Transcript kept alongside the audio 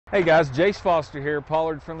Hey guys, Jace Foster here,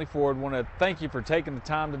 Pollard Ford. Want to thank you for taking the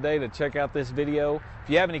time today to check out this video. If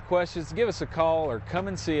you have any questions, give us a call or come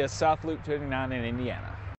and see us South Loop 29 in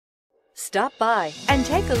Indiana. Stop by and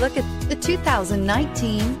take a look at the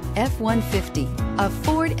 2019 F-150. A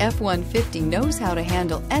Ford F-150 knows how to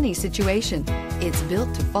handle any situation. It's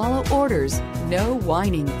built to follow orders, no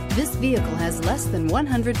whining. This vehicle has less than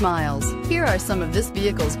 100 miles. Here are some of this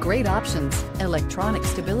vehicle's great options: electronic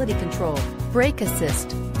stability control, brake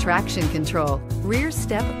assist, traction control, rear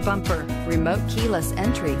step bumper, remote keyless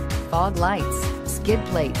entry, fog lights, skid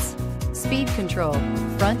plates, speed control,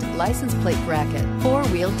 front license plate bracket,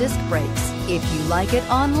 four-wheel disc brakes. If you like it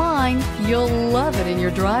online, you'll love it in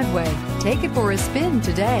your driveway. Take it for a spin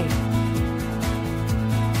today.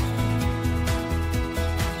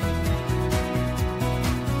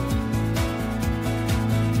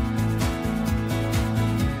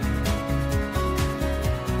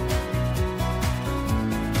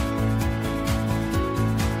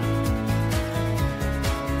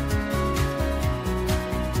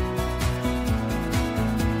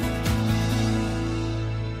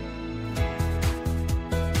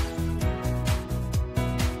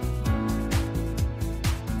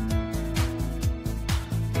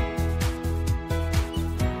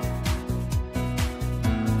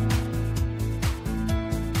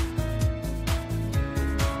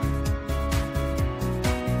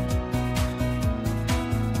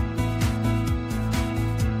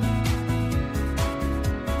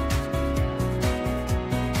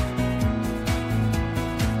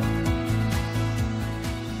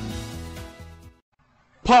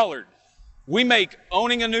 Pollard, we make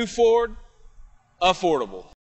owning a new Ford affordable.